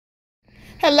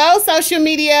Hello, social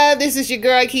media. This is your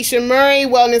girl, Kesha Murray,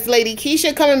 Wellness Lady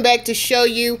Kesha, coming back to show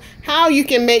you how you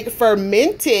can make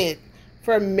fermented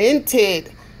Tei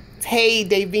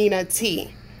Davina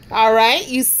tea. All right,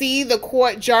 you see the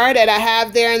quart jar that I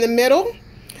have there in the middle?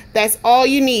 That's all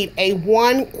you need, a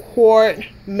 1 quart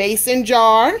mason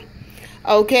jar.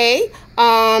 Okay,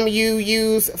 you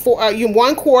use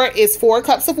 1 quart is 4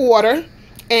 cups of water,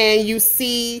 and you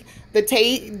see the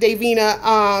Tei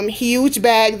Davina huge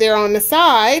bag there on the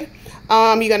side.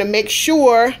 You're gonna make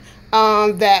sure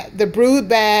that the brewed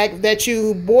bag that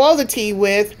you boil the tea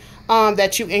with,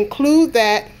 that you include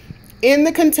that in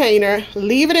the container.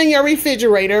 Leave it in your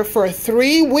refrigerator for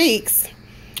 3 weeks.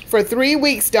 For 3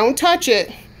 weeks, don't touch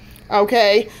it.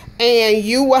 Okay, and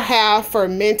you will have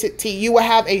fermented tea. You will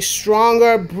have a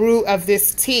stronger brew of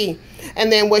this tea.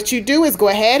 And then what you do is go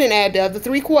ahead and add the other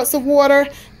 3 quarts of water,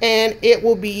 and it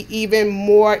will be even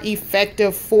more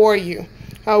effective for you.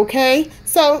 Okay,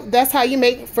 so that's how you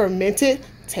make fermented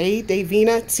Tei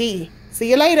Davina tea. See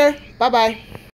you later. Bye-bye.